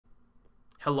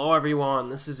Hello everyone,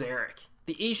 this is Erik,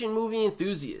 the Asian movie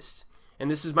enthusiast,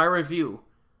 and this is my review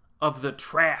of The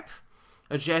Trap,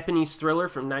 a Japanese thriller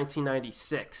from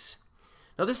 1996.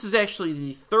 Now this is actually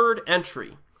the third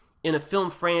entry in a film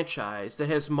franchise that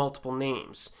has multiple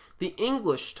names. The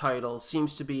English title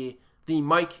seems to be the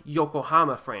Mike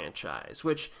Yokohama franchise,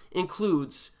 which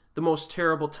includes The Most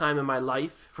Terrible Time in My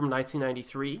Life from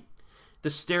 1993, The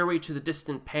Stairway to the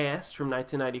Distant Past from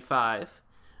 1995,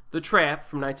 The Trap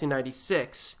from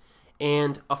 1996,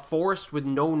 and A Forest with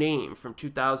No Name from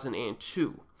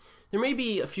 2002. There may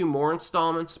be a few more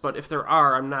installments, but if there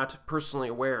are, I'm not personally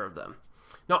aware of them.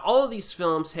 Now, all of these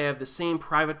films have the same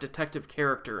private detective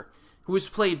character, who is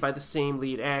played by the same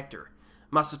lead actor,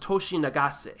 Masatoshi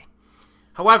Nagase.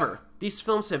 However, these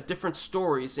films have different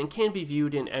stories and can be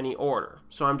viewed in any order,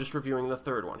 so I'm just reviewing the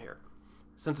third one here,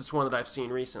 since it's one that I've seen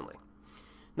recently.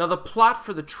 Now, the plot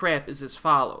for The Trap is as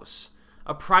follows.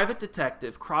 A private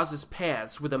detective crosses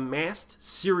paths with a masked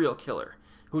serial killer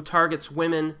who targets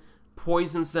women,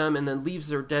 poisons them, and then leaves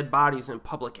their dead bodies in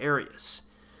public areas.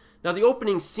 Now, the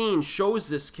opening scene shows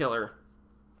this killer,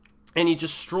 and he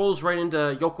just strolls right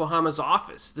into Yokohama's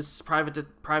office, this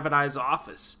private eye's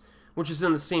office, which is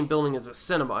in the same building as a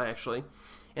cinema, actually,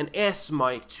 and asks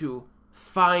Mike to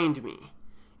find me.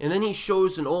 And then he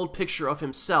shows an old picture of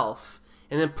himself,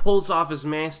 and then pulls off his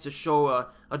mask to show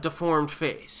a deformed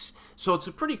face. So it's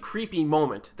a pretty creepy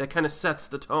moment that kind of sets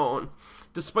the tone,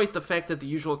 despite the fact that the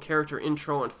usual character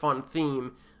intro and fun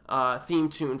theme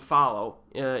tune follow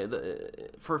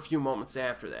for a few moments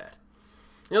after that.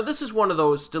 You know, this is one of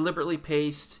those deliberately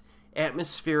paced,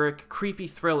 atmospheric, creepy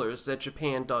thrillers that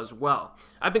Japan does well.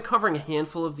 I've been covering a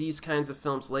handful of these kinds of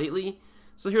films lately,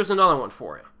 so here's another one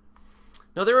for you.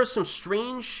 Now, there are some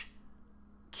strange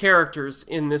characters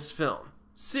in this film.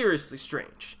 Seriously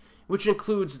strange, which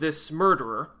includes this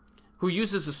murderer who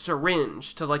uses a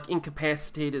syringe to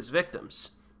incapacitate his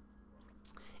victims,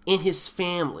 and his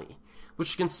family,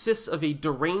 which consists of a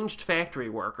deranged factory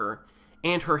worker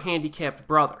and her handicapped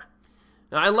brother.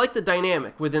 Now, I like the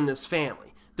dynamic within this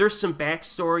family. There's some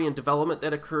backstory and development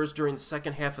that occurs during the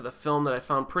second half of the film that I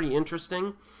found pretty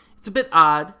interesting. It's a bit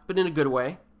odd, but in a good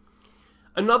way.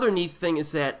 Another neat thing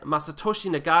is that Masatoshi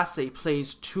Nagase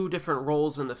plays two different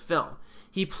roles in the film.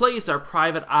 He plays our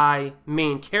private eye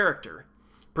main character,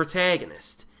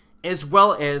 protagonist, as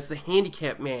well as the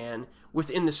handicapped man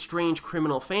within the strange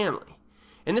criminal family.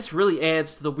 And this really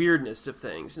adds to the weirdness of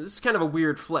things. This is kind of a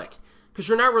weird flick, because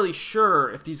you're not really sure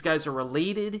if these guys are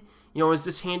related. You know, is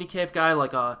this handicapped guy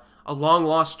like a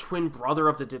long-lost twin brother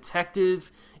of the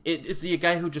detective? Is he a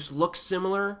guy who just looks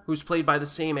similar, who's played by the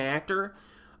same actor?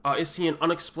 Is he an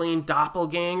unexplained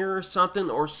doppelganger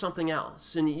or something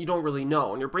else? And you don't really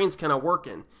know, and your brain's kind of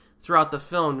working throughout the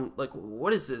film, like,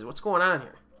 what is this? What's going on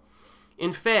here?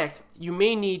 In fact, you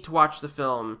may need to watch the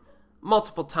film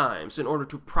multiple times in order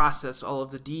to process all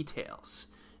of the details.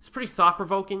 It's pretty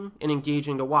thought-provoking and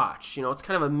engaging to watch. You know, it's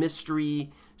kind of a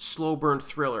mystery, slow-burn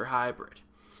thriller hybrid.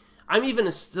 I'm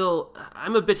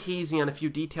a bit hazy on a few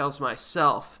details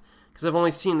myself, because I've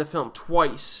only seen the film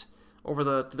twice over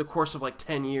the course of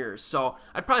 10 years, so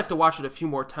I'd probably have to watch it a few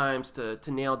more times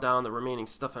to nail down the remaining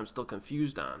stuff I'm still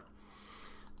confused on.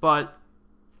 But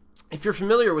if you're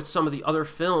familiar with some of the other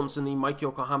films in the Mike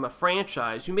Yokohama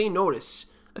franchise, you may notice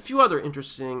a few other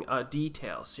interesting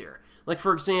details here. Like,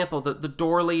 for example, the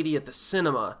door lady at the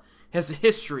cinema has a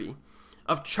history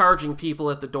of charging people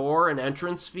at the door an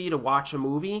entrance fee to watch a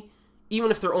movie,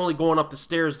 even if they're only going up the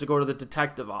stairs to go to the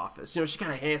detective office. You know, she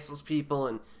kind of hassles people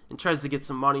and tries to get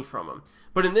some money from them.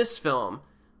 But in this film,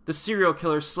 the serial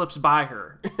killer slips by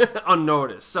her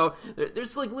unnoticed. So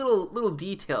there's little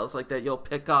details like that you'll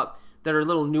pick up that are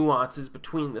little nuances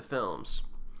between the films.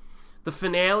 The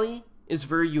finale is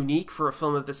very unique for a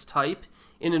film of this type.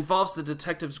 It involves the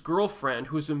detective's girlfriend,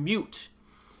 who's a mute,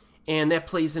 and that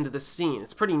plays into the scene.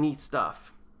 It's pretty neat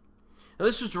stuff. Now,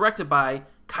 this was directed by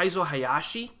Kaizo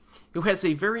Hayashi, who has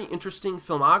a very interesting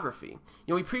filmography. You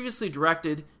know, he previously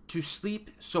directed To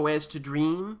Sleep So As to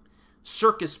Dream,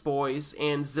 Circus Boys,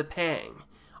 and Zipang,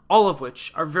 all of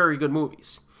which are very good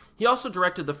movies. He also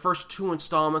directed the first two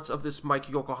installments of this Mike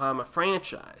Yokohama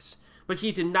franchise, but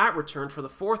he did not return for the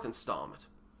fourth installment.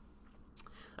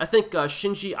 I think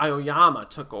Shinji Aoyama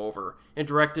took over and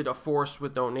directed A Forest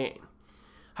with No Name.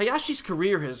 Hayashi's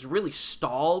career has really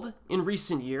stalled in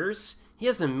recent years. He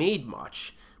hasn't made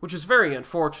much, which is very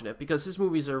unfortunate because his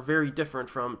movies are very different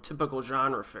from typical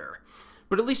genre fare.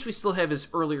 But at least we still have his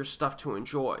earlier stuff to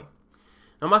enjoy.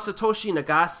 Now, Masatoshi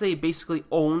Nagase basically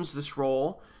owns this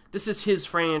role. This is his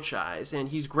franchise, and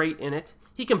he's great in it.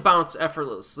 He he can bounce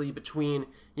effortlessly between,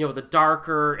 the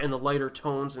darker and the lighter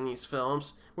tones in these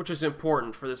films, which is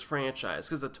important for this franchise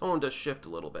because the tone does shift a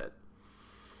little bit.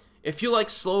 If you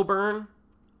like slow burn,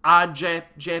 odd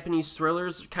Japanese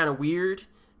thrillers, kind of weird,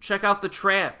 check out The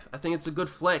Trap. I think it's a good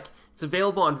flick. It's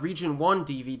available on Region 1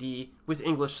 DVD with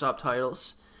English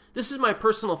subtitles. This is my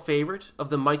personal favorite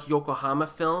of the Mike Yokohama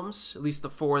films, at least the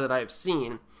 4 that I have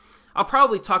seen. I'll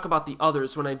probably talk about the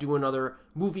others when I do another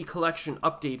movie collection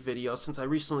update video, since I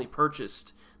recently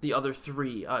purchased the other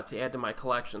 3 to add to my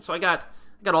collection. So I got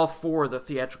all 4 of the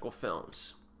theatrical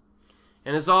films.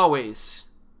 And as always,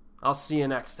 I'll see you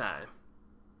next time.